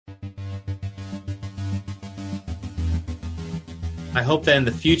I hope that in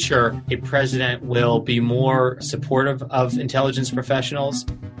the future, a president will be more supportive of intelligence professionals.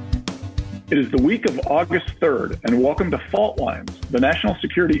 It is the week of August 3rd, and welcome to Fault Lines, the National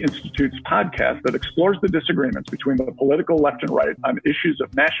Security Institute's podcast that explores the disagreements between the political left and right on issues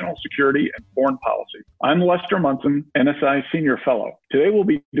of national security and foreign policy. I'm Lester Munson, NSI Senior Fellow. Today we'll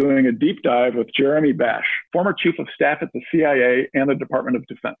be doing a deep dive with Jeremy Bash, former Chief of Staff at the CIA and the Department of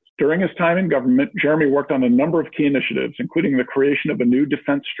Defense. During his time in government, Jeremy worked on a number of key initiatives, including the creation of a new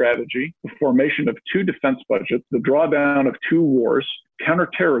defense strategy, the formation of 2 defense budgets, the drawdown of 2 wars,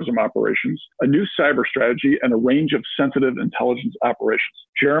 counterterrorism operations, a new cyber strategy, and a range of sensitive intelligence operations.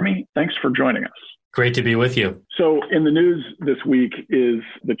 Jeremy, thanks for joining us. Great to be with you. So in the news this week is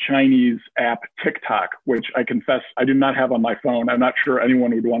the Chinese app TikTok, which I confess I do not have on my phone. I'm not sure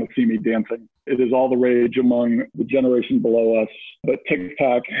anyone would want to see me dancing. It is all the rage among the generation below us. But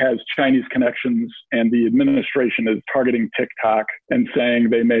TikTok has Chinese connections, and the administration is targeting TikTok and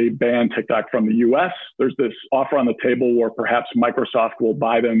saying they may ban TikTok from the U.S. There's this offer on the table where perhaps Microsoft will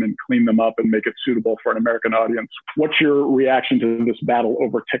buy them and clean them up and make it suitable for an American audience. What's your reaction to this battle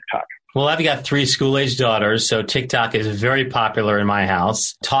over TikTok? Well, I've got 3 school-age daughters, so TikTok is very popular in my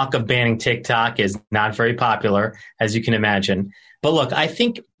house. Talk of banning TikTok is not very popular, as you can imagine. But look, I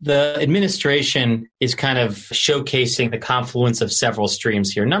think the administration is kind of showcasing the confluence of several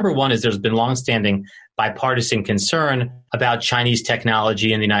streams here. Number one is there's been longstanding bipartisan concern about Chinese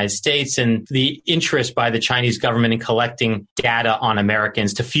technology in the United States and the interest by the Chinese government in collecting data on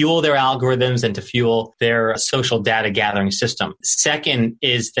Americans to fuel their algorithms and to fuel their social data gathering system. Second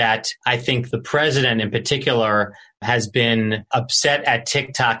is that I think the president in particular has been upset at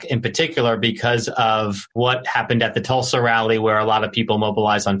TikTok in particular because of what happened at the Tulsa rally, where a lot of people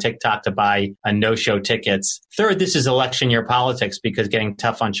mobilized on TikTok to buy no-show tickets. Third, this is election year politics because getting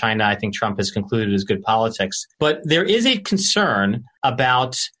tough on China, I think Trump has concluded is good politics. But there is a concern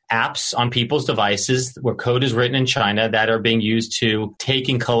about apps on people's devices where code is written in China that are being used to take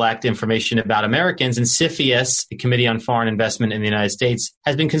and collect information about Americans. And CFIUS, the Committee on Foreign Investment in the United States,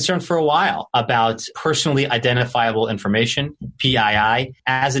 has been concerned for a while about personally identifiable information, PII,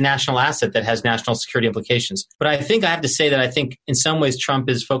 as a national asset that has national security implications. But I think I have to say that I think in some ways Trump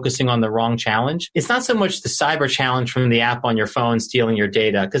is focusing on the wrong challenge. It's not so much the cyber challenge from the app on your phone stealing your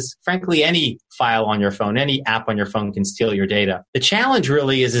data, because frankly, any file on your phone, any app on your phone can steal your data. The challenge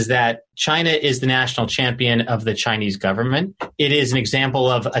really is that China is the national champion of the Chinese government. It is an example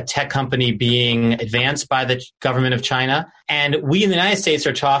of a tech company being advanced by the government of China. And we in the United States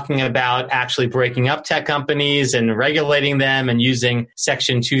are talking about actually breaking up tech companies and regulating them and using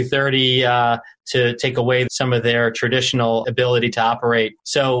Section 230 to take away some of their traditional ability to operate.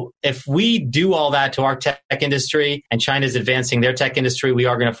 So if we do all that to our tech industry and China's advancing their tech industry, we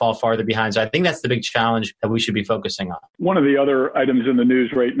are going to fall farther behind. So I think that's the big challenge that we should be focusing on. One of the other items in the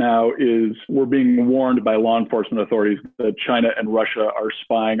news right now is we're being warned by law enforcement authorities that China and Russia are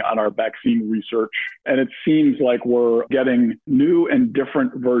spying on our vaccine research. And it seems like we're getting new and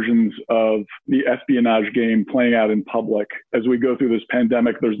different versions of the espionage game playing out in public. As we go through this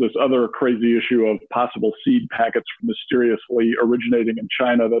pandemic, there's this other crazy issue of possible seed packets mysteriously originating in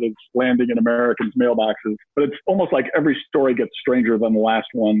China that is landing in Americans' mailboxes. But it's almost like every story gets stranger than the last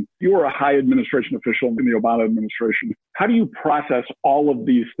one. You were a high administration official in the Obama administration. How do you process all of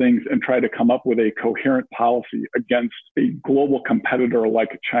these things and try to come up with a coherent policy against a global competitor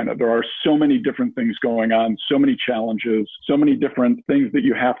like China? There are so many different things going on, so many challenges, so many different things that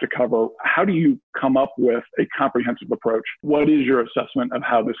you have to cover. How do you come up with a comprehensive approach? What is your assessment of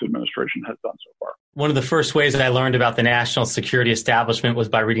how this administration has done so far? One of the first ways that I learned about the national security establishment was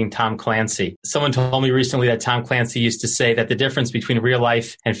by reading Tom Clancy. Someone told me recently that Tom Clancy used to say that the difference between real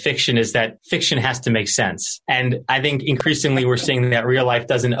life and fiction is that fiction has to make sense. And I think increasingly we're seeing that real life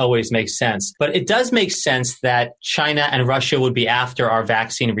doesn't always make sense. But it does make sense that China and Russia would be after our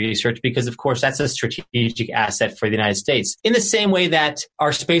vaccine research because, of course, that's a strategic asset for the United States. In the same way that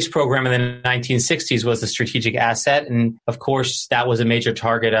our space program in the 1960s was a strategic asset. And, of course, that was a major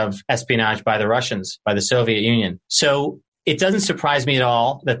target of espionage by the Russians, by the Soviet Union. So it doesn't surprise me at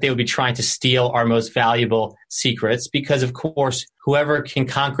all that they would be trying to steal our most valuable secrets because, of course, whoever can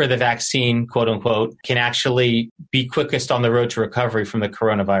conquer the vaccine, quote unquote, can actually be quickest on the road to recovery from the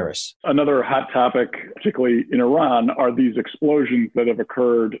coronavirus. Another hot topic, particularly in Iran, are these explosions that have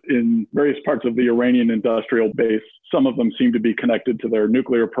occurred in various parts of the Iranian industrial base. Some of them seem to be connected to their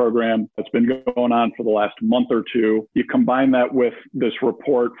nuclear program that's been going on for the last month or two. You combine that with this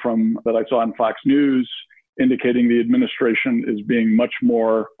report that I saw on Fox News indicating the administration is being much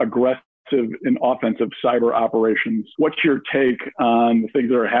more aggressive and offensive cyber operations. What's your take on the things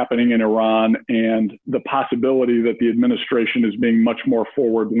that are happening in Iran and the possibility that the administration is being much more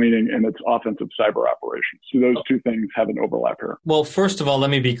forward-leaning in its offensive cyber operations? Do those two things have an overlap here? Well, first of all, let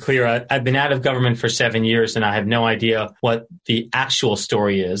me be clear. I've been out of government for 7 years, and I have no idea what the actual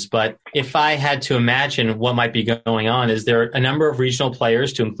story is. But if I had to imagine what might be going on, is there are a number of regional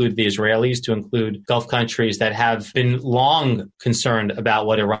players, to include the Israelis, to include Gulf countries, that have been long concerned about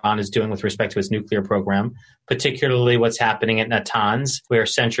what Iran is doing with respect to its nuclear program, particularly what's happening at Natanz, where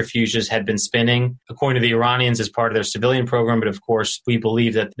centrifuges had been spinning, according to the Iranians, as part of their civilian program. But of course, we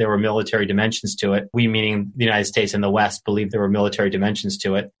believe that there were military dimensions to it. We, meaning the United States and the West, believe there were military dimensions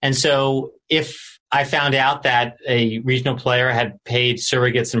to it. And so if I found out that a regional player had paid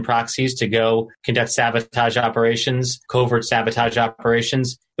surrogates and proxies to go conduct sabotage operations, covert sabotage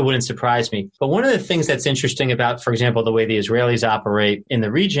operations, it wouldn't surprise me. But one of the things that's interesting about, for example, the way the Israelis operate in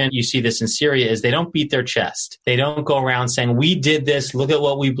the region, you see this in Syria, is they don't beat their chest. They don't go around saying, we did this, look at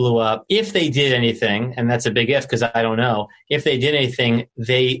what we blew up. If they did anything, and that's a big if because I don't know, if they did anything,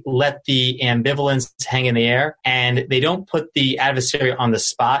 they let the ambivalence hang in the air, and they don't put the adversary on the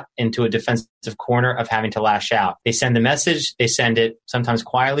spot into a defensive corner of having to lash out. They send the message, they send it sometimes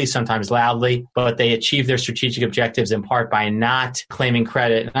quietly, sometimes loudly, but they achieve their strategic objectives in part by not claiming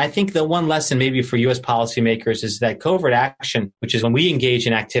credit. And I think the one lesson maybe for U.S. policymakers is that covert action, which is when we engage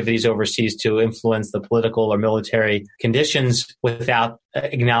in activities overseas to influence the political or military conditions without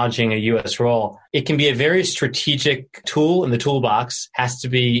acknowledging a U.S. role, it can be a very strategic tool in the toolbox, has to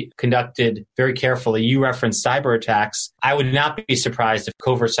be conducted very carefully. You referenced cyber attacks. I would not be surprised if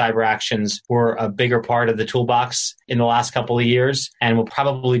covert cyber actions were a bigger part of the toolbox in the last couple of years, and will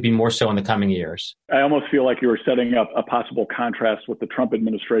probably be more so in the coming years. I almost feel like you were setting up a possible contrast with the Trump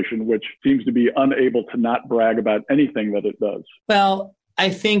administration, which seems to be unable to not brag about anything that it does. Well, I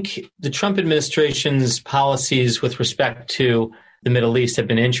think the Trump administration's policies with respect to the Middle East have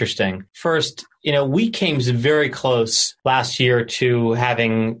been interesting. First, we came very close last year to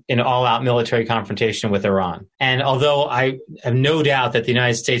having an all-out military confrontation with Iran. And although I have no doubt that the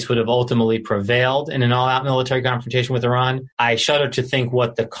United States would have ultimately prevailed in an all-out military confrontation with Iran, I shudder to think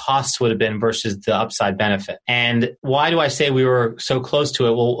what the costs would have been versus the upside benefit. And why do I say we were so close to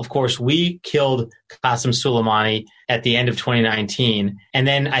it? Well, of course, we killed Qasem Soleimani at the end of 2019. And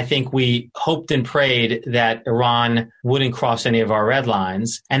then I think we hoped and prayed that Iran wouldn't cross any of our red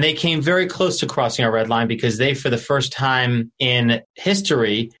lines. And they came very close to crossing our red line because they, for the first time in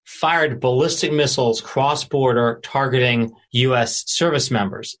history, fired ballistic missiles cross-border targeting U.S. service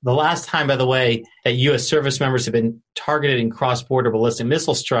members. The last time, by the way, that U.S. service members have been targeted in cross-border ballistic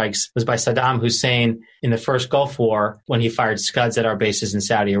missile strikes was by Saddam Hussein in the first Gulf War when he fired Scuds at our bases in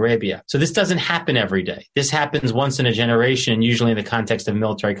Saudi Arabia. So this doesn't happen every day. This happens once in a generation, usually in the context of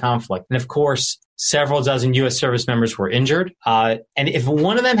military conflict. And of course, several dozen U.S. service members were injured. And if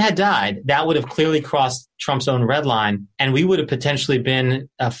one of them had died, that would have clearly crossed Trump's own red line, and we would have potentially been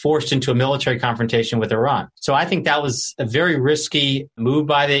forced into a military confrontation with Iran. So I think that was a very risky move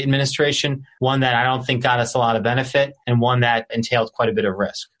by the administration, one that I don't think got us a lot of benefit, and one that entailed quite a bit of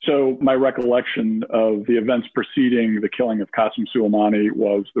risk. So my recollection of the events preceding the killing of Qasem Soleimani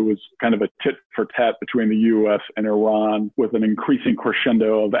was there was kind of a tit for tat between the U.S. and Iran with an increasing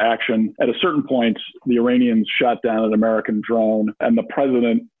crescendo of action. At a certain point, the Iranians shot down an American drone, and the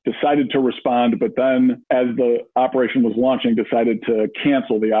president decided to respond, but then as the operation was launching, decided to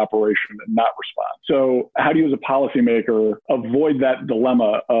cancel the operation and not respond. So how do you as a policymaker avoid that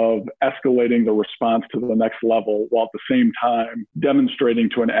dilemma of escalating the response to the next level while at the same time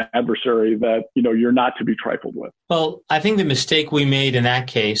demonstrating to an adversary that, you're not to be trifled with? Well, I think the mistake we made in that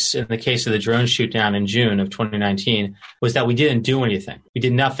case, in the case of the drone shoot down in June of 2019, was that we didn't do anything. We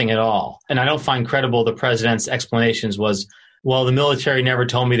did nothing at all. And I don't find credible the president's explanations was, well, the military never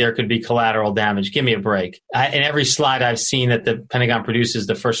told me there could be collateral damage. Give me a break. In every slide I've seen that the Pentagon produces,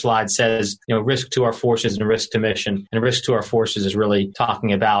 the first slide says, risk to our forces and risk to mission. And risk to our forces is really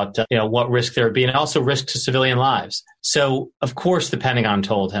talking about, what risk there would be and also risk to civilian lives. So, of course, the Pentagon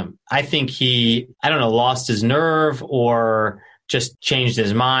told him. I think he, lost his nerve or just changed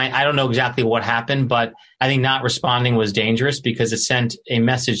his mind. I don't know exactly what happened, but I think not responding was dangerous because it sent a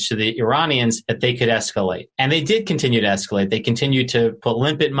message to the Iranians that they could escalate. And they did continue to escalate. They continued to put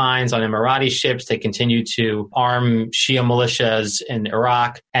limpet mines on Emirati ships. They continued to arm Shia militias in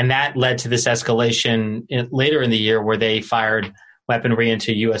Iraq. And that led to this escalation later in the year where they fired weaponry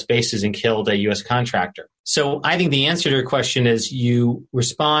into U.S. bases and killed a U.S. contractor. So I think the answer to your question is you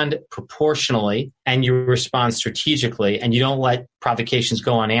respond proportionally and you respond strategically and you don't let provocations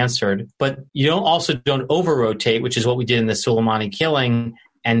go unanswered, but you don't over-rotate, which is what we did in the Soleimani killing,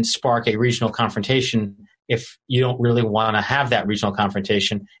 and spark a regional confrontation if you don't really want to have that regional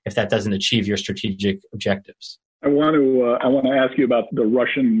confrontation if that doesn't achieve your strategic objectives. I want to ask you about the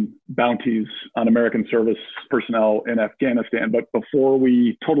Russian bounties on American service personnel in Afghanistan. But before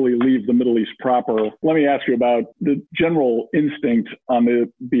we totally leave the Middle East proper, let me ask you about the general instinct on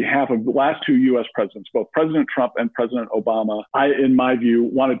the behalf of the last two U.S. presidents, both President Trump and President Obama. In my view,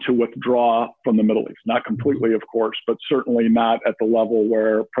 wanted to withdraw from the Middle East. Not completely, of course, but certainly not at the level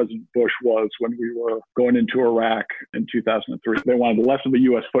where President Bush was when we were going into Iraq in 2003. They wanted less of a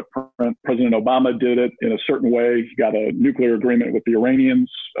U.S. footprint. President Obama did it in a certain way. He got a nuclear agreement with the Iranians.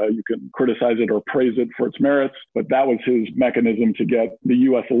 You can criticize it or praise it for its merits, but that was his mechanism to get the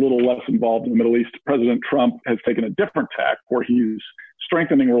U.S. a little less involved in the Middle East. President Trump has taken a different tack where he's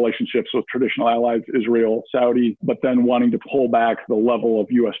strengthening relationships with traditional allies, Israel, Saudi, but then wanting to pull back the level of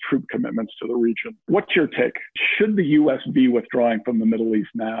U.S. troop commitments to the region. What's your take? Should the U.S. be withdrawing from the Middle East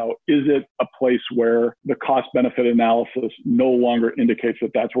now? Is it a place where the cost-benefit analysis no longer indicates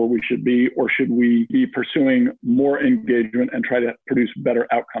that that's where we should be, or should we be pursuing more engagement and try to produce better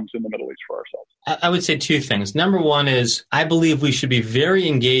outcomes in the Middle East for ourselves? I would say two things. Number one is I believe we should be very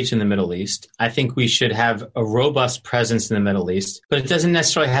engaged in the Middle East. I think we should have a robust presence in the Middle East, but it doesn't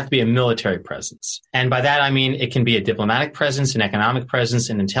necessarily have to be a military presence. And by that, I mean it can be a diplomatic presence, an economic presence,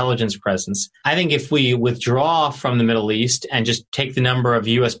 an intelligence presence. I think if we withdraw from the Middle East and just take the number of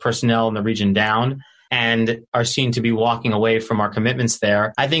U.S. personnel in the region down and are seen to be walking away from our commitments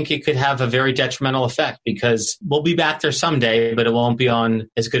there, I think it could have a very detrimental effect because we'll be back there someday, but it won't be on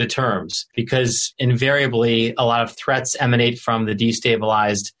as good of terms because invariably a lot of threats emanate from the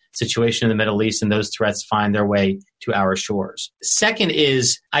destabilized situation in the Middle East, and those threats find their way to our shores. Second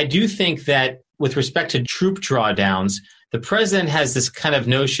is, I do think that with respect to troop drawdowns, the president has this kind of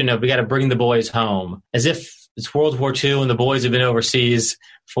notion of we got to bring the boys home, as if it's World War II and the boys have been overseas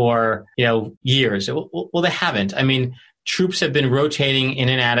for, years. Well, they haven't. I mean, troops have been rotating in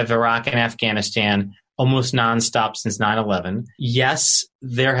and out of Iraq and Afghanistan almost nonstop since 9/11. Yes,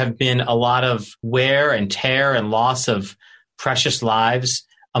 there have been a lot of wear and tear and loss of precious lives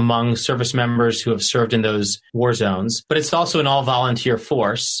among service members who have served in those war zones, but it's also an all-volunteer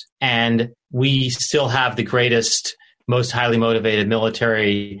force, and we still have the greatest, most highly motivated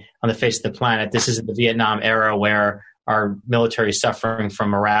military on the face of the planet. This isn't the Vietnam era where our military is suffering from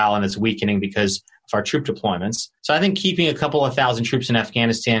morale and is weakening because of our troop deployments. So I think keeping a couple of thousand troops in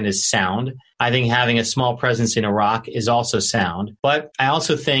Afghanistan is sound. I think having a small presence in Iraq is also sound. But I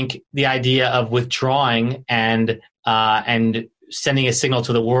also think the idea of withdrawing and sending a signal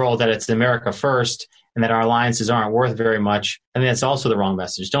to the world that it's America first and that our alliances aren't worth very much, I mean, that's also the wrong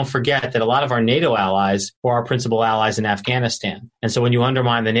message. Don't forget that a lot of our NATO allies were our principal allies in Afghanistan. And so when you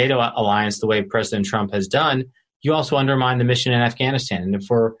undermine the NATO alliance the way President Trump has done, you also undermine the mission in Afghanistan. And if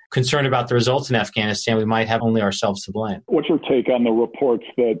we're concerned about the results in Afghanistan, we might have only ourselves to blame. What's your take on the reports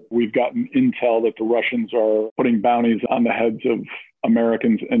that we've gotten intel that the Russians are putting bounties on the heads of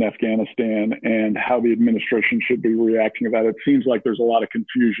Americans in Afghanistan and how the administration should be reacting to that? It seems like there's a lot of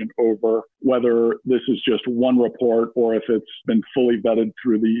confusion over whether this is just one report or if it's been fully vetted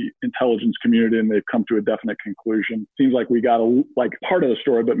through the intelligence community and they've come to a definite conclusion. Seems like we got part of the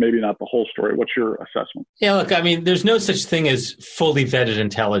story, but maybe not the whole story. What's your assessment? Yeah, look, I mean, there's no such thing as fully vetted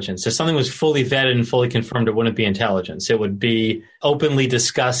intelligence. If something was fully vetted and fully confirmed, it wouldn't be intelligence. It would be openly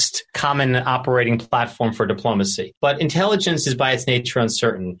discussed common operating platform for diplomacy. But intelligence is by its nature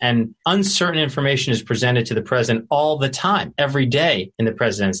uncertain, and uncertain information is presented to the president all the time, every day in the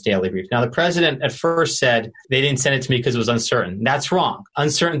president's daily brief. Now, the president at first said they didn't send it to me because it was uncertain. That's wrong.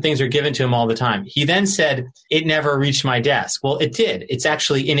 Uncertain things are given to him all the time. He then said it never reached my desk. Well, it did. It's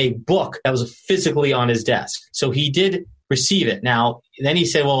actually in a book that was physically on his desk. So he did receive it. Now, then he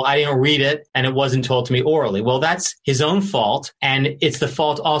said, well, I didn't read it and it wasn't told to me orally. Well, that's his own fault. And it's the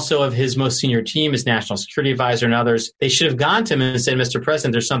fault also of his most senior team, his national security advisor and others. They should have gone to him and said, Mr.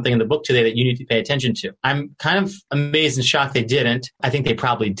 President, there's something in the book today that you need to pay attention to. I'm kind of amazed and shocked they didn't. I think they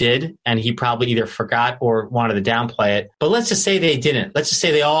probably did. And he probably either forgot or wanted to downplay it. But let's just say they didn't. Let's just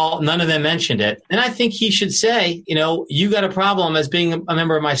say none of them mentioned it. Then I think he should say, you got a problem as being a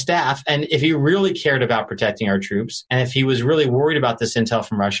member of my staff. And if he really cared about protecting our troops, and if he was really worried about this intel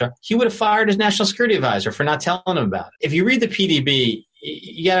from Russia, he would have fired his national security advisor for not telling him about it. If you read the PDB,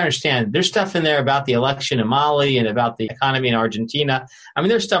 you got to understand there's stuff in there about the election in Mali and about the economy in Argentina. I mean,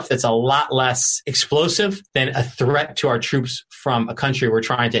 there's stuff that's a lot less explosive than a threat to our troops from a country we're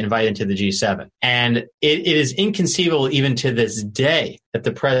trying to invite into the G7. And it is inconceivable even to this day that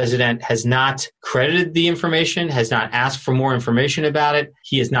the president has not credited the information, has not asked for more information about it.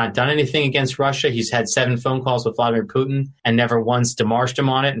 He has not done anything against Russia. He's had 7 phone calls with Vladimir Putin and never once demarched him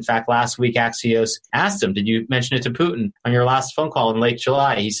on it. In fact, last week, Axios asked him, did you mention it to Putin on your last phone call in late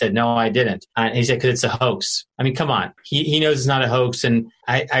July? He said, no, I didn't. And he said, because it's a hoax. I mean, come on. He knows it's not a hoax. And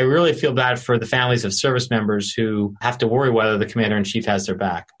I really feel bad for the families of service members who have to worry whether the commander-in-chief has their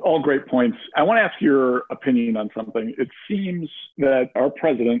back. All great points. I want to ask your opinion on something. It seems that our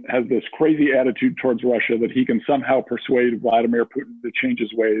president has this crazy attitude towards Russia that he can somehow persuade Vladimir Putin to change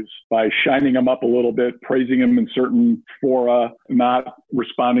his ways by shining him up a little bit, praising him in certain fora, not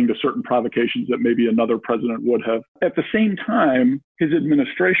responding to certain provocations that maybe another president would have. At the same time, his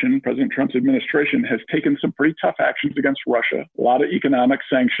administration, President Trump's administration, has taken some pretty tough actions against Russia, a lot of economic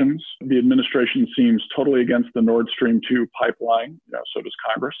sanctions. The administration seems totally against the Nord Stream 2 pipeline. So does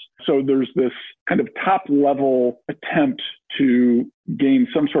Congress. So there's this kind of top-level attempt to gain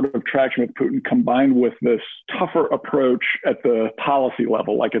some sort of traction with Putin combined with this tougher approach at the policy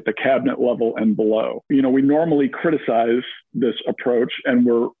level, like at the cabinet level and below. We normally criticize this approach and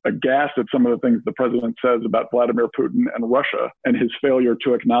we're aghast at some of the things the president says about Vladimir Putin and Russia and his failure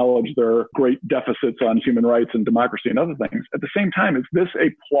to acknowledge their great deficits on human rights and democracy and other things. At the same time, is this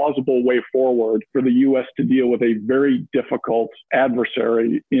a plausible way forward for the U.S. to deal with a very difficult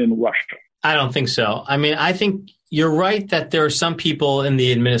adversary in Russia? I don't think so. I mean, I think you're right that there are some people in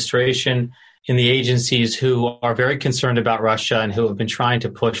the administration, in the agencies who are very concerned about Russia and who have been trying to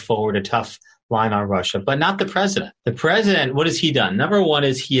push forward a tough line on Russia, but not the president. The president, what has he done? Number one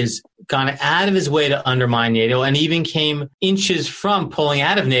is he has gone out of his way to undermine NATO and even came inches from pulling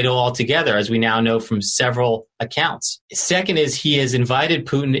out of NATO altogether, as we now know from several accounts. Second is he has invited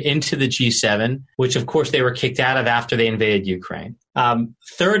Putin into the G7, which of course they were kicked out of after they invaded Ukraine.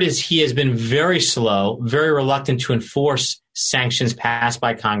 Third is he has been very slow, very reluctant to enforce sanctions passed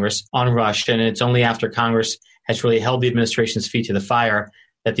by Congress on Russia. And it's only after Congress has really held the administration's feet to the fire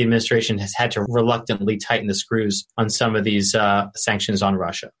that the administration has had to reluctantly tighten the screws on some of these sanctions on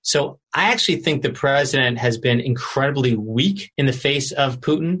Russia. So I actually think the president has been incredibly weak in the face of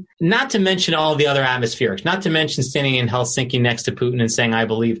Putin, not to mention all the other atmospherics, not to mention standing in Helsinki next to Putin and saying, I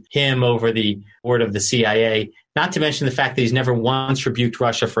believe him over the word of the CIA, not to mention the fact that he's never once rebuked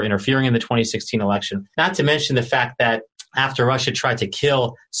Russia for interfering in the 2016 election, not to mention the fact that after Russia tried to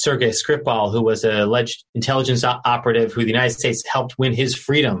kill Sergei Skripal, who was an alleged intelligence operative who the United States helped win his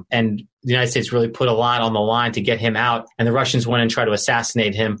freedom, and the United States really put a lot on the line to get him out, and the Russians went and tried to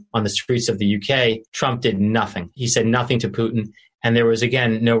assassinate him on the streets of the UK, Trump did nothing. He said nothing to Putin, and there was,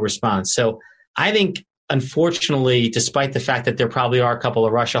 again, no response. So I think, unfortunately, despite the fact that there probably are a couple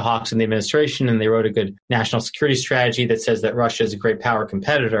of Russia hawks in the administration and they wrote a good national security strategy that says that Russia is a great power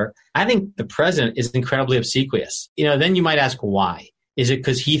competitor, I think the president is incredibly obsequious. Then you might ask why. Is it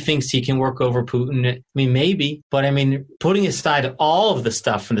because he thinks he can work over Putin? I mean, maybe. But I mean, putting aside all of the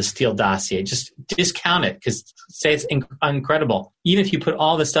stuff from the Steele dossier, just discount it because say it's incredible. Even if you put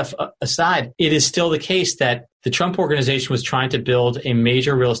all this stuff aside, it is still the case that the Trump organization was trying to build a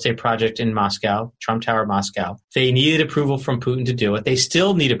major real estate project in Moscow, Trump Tower, Moscow. They needed approval from Putin to do it. They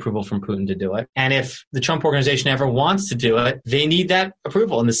still need approval from Putin to do it. And if the Trump organization ever wants to do it, they need that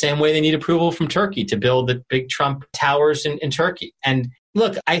approval in the same way they need approval from Turkey to build the big Trump towers in Turkey. And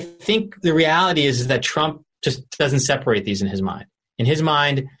look, I think the reality is that Trump just doesn't separate these in his mind. In his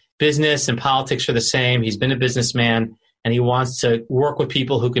mind, business and politics are the same. He's been a businessman. And he wants to work with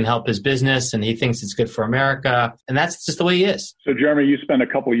people who can help his business, and he thinks it's good for America. And that's just the way he is. So, Jeremy, you spent a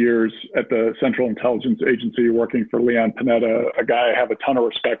couple of years at the Central Intelligence Agency working for Leon Panetta, a guy I have a ton of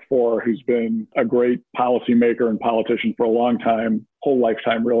respect for, who's been a great policymaker and politician for a long time, whole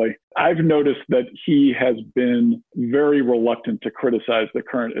lifetime, really. I've noticed that he has been very reluctant to criticize the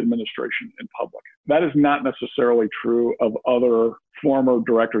current administration in public. That is not necessarily true of other former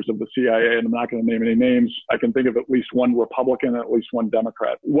directors of the CIA, and I'm not going to name any names. I can think of at least one Republican and at least one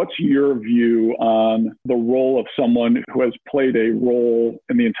Democrat. What's your view on the role of someone who has played a role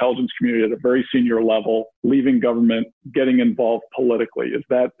in the intelligence community at a very senior level, leaving government, getting involved politically? Is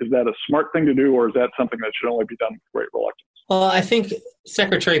that a smart thing to do, or is that something that should only be done with great reluctance? Well, I think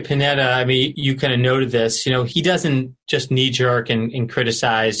Secretary Panetta, I mean, you kind of noted this, he doesn't just knee-jerk and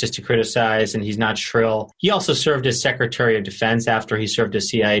criticize just to criticize, and he's not shrill. He also served as Secretary of Defense after he served as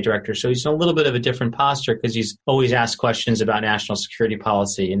CIA director, so he's in a little bit of a different posture because he's always asked questions about national security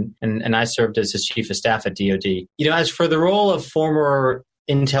policy, and I served as his chief of staff at DOD. As for the role of former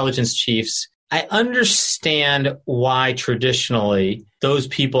intelligence chiefs, I understand why traditionally those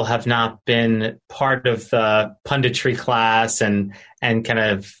people have not been part of the punditry class and kind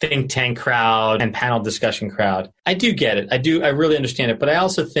of think tank crowd and panel discussion crowd. I do get it. I really understand it. But I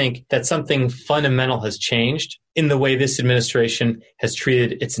also think that something fundamental has changed in the way this administration has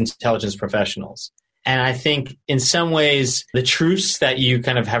treated its intelligence professionals. And I think in some ways, the truce that you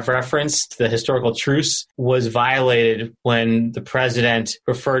kind of have referenced, the historical truce, was violated when the president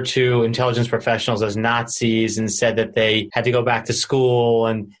referred to intelligence professionals as Nazis and said that they had to go back to school.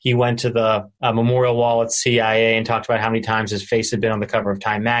 And he went to the memorial wall at CIA and talked about how many times his face had been on the cover of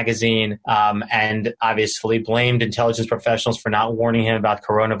Time magazine, and obviously blamed intelligence professionals for not warning him about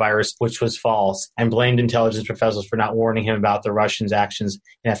coronavirus, which was false, and blamed intelligence professionals for not warning him about the Russians' actions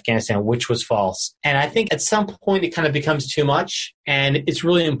in Afghanistan, which was false. And I think at some point it kind of becomes too much, and it's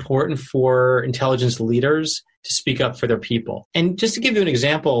really important for intelligence leaders to speak up for their people. And just to give you an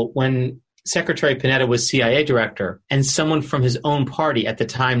example, when Secretary Panetta was CIA director, and someone from his own party at the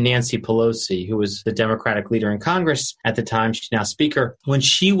time, Nancy Pelosi, who was the Democratic leader in Congress at the time, she's now Speaker, when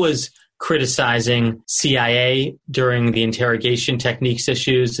she was criticizing CIA during the interrogation techniques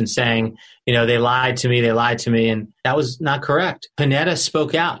issues and saying, they lied to me, and that was not correct. Panetta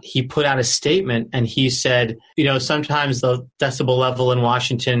spoke out. He put out a statement and he said, sometimes the decibel level in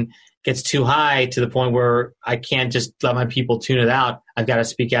Washington gets too high to the point where I can't just let my people tune it out. I've got to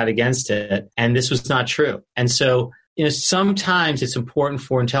speak out against it. And this was not true. And so, sometimes it's important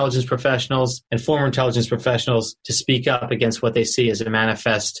for intelligence professionals and former intelligence professionals to speak up against what they see as a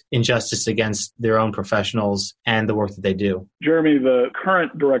manifest injustice against their own professionals and the work that they do. Jeremy, the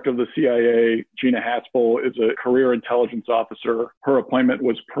current director of the CIA, Gina Haspel, is a career intelligence officer. Her appointment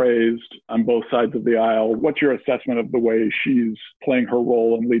was praised on both sides of the aisle. What's your assessment of the way she's playing her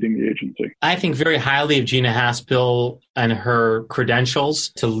role in leading the agency? I think very highly of Gina Haspel and her credentials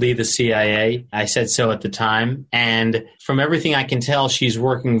to lead the CIA. I said so at the time. And from everything I can tell, she's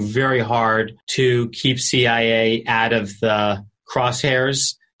working very hard to keep CIA out of the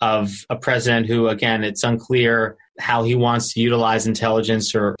crosshairs of a president who, again, it's unclear how he wants to utilize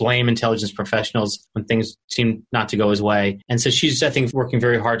intelligence or blame intelligence professionals when things seem not to go his way. And so she's, I think, working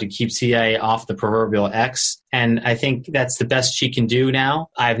very hard to keep CIA off the proverbial X. And I think that's the best she can do now.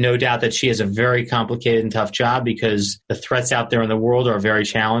 I have no doubt that she has a very complicated and tough job because the threats out there in the world are very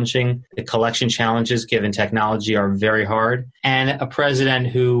challenging. The collection challenges, given technology, are very hard. And a president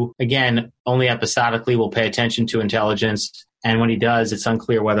who, again, only episodically will pay attention to intelligence. And when he does, it's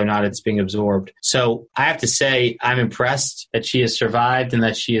unclear whether or not it's being absorbed. So I have to say, I'm impressed that she has survived and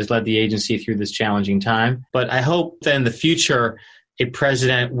that she has led the agency through this challenging time. But I hope that in the future, a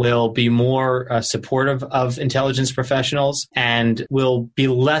president will be more supportive of intelligence professionals and will be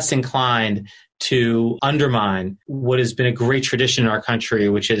less inclined to undermine what has been a great tradition in our country,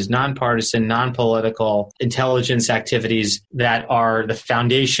 which is nonpartisan, non-political intelligence activities that are the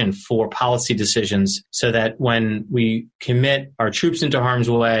foundation for policy decisions, so that when we commit our troops into harm's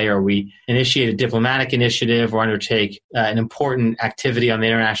way or we initiate a diplomatic initiative or undertake an important activity on the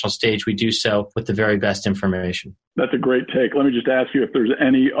international stage, we do so with the very best information. That's a great take. Let me just ask you if there's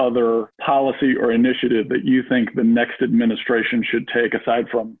any other policy or initiative that you think the next administration should take, aside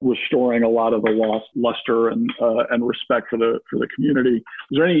from restoring a lot of the lost luster and respect for the community. Is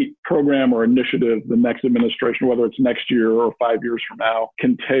there any program or initiative the next administration, whether it's next year or 5 years from now,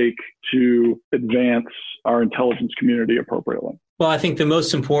 can take to advance our intelligence community appropriately? Well, I think the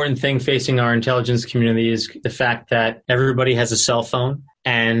most important thing facing our intelligence community is the fact that everybody has a cell phone.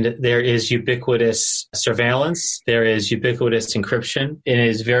 And there is ubiquitous surveillance. There is ubiquitous encryption. It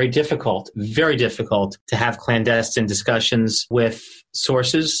is very difficult to have clandestine discussions with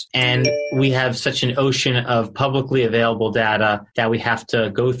sources. And we have such an ocean of publicly available data that we have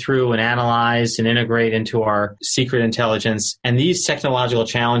to go through and analyze and integrate into our secret intelligence. And these technological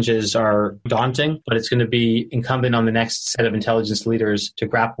challenges are daunting, but it's going to be incumbent on the next set of intelligence leaders to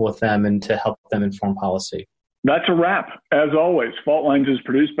grapple with them and to help them inform policy. That's a wrap. As always, Fault Lines is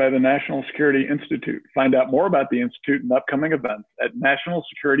produced by the National Security Institute. Find out more about the Institute and upcoming events at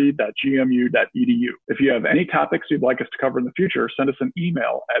nationalsecurity.gmu.edu. If you have any topics you'd like us to cover in the future, send us an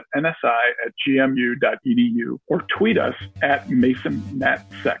email at nsi@gmu.edu or tweet us at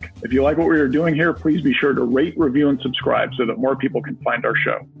MasonNatSec. If you like what we are doing here, please be sure to rate, review, and subscribe so that more people can find our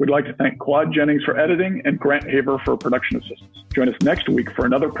show. We'd like to thank Claude Jennings for editing and Grant Haber for production assistance. Join us next week for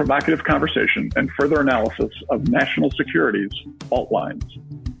another provocative conversation and further analysis of national security's fault lines.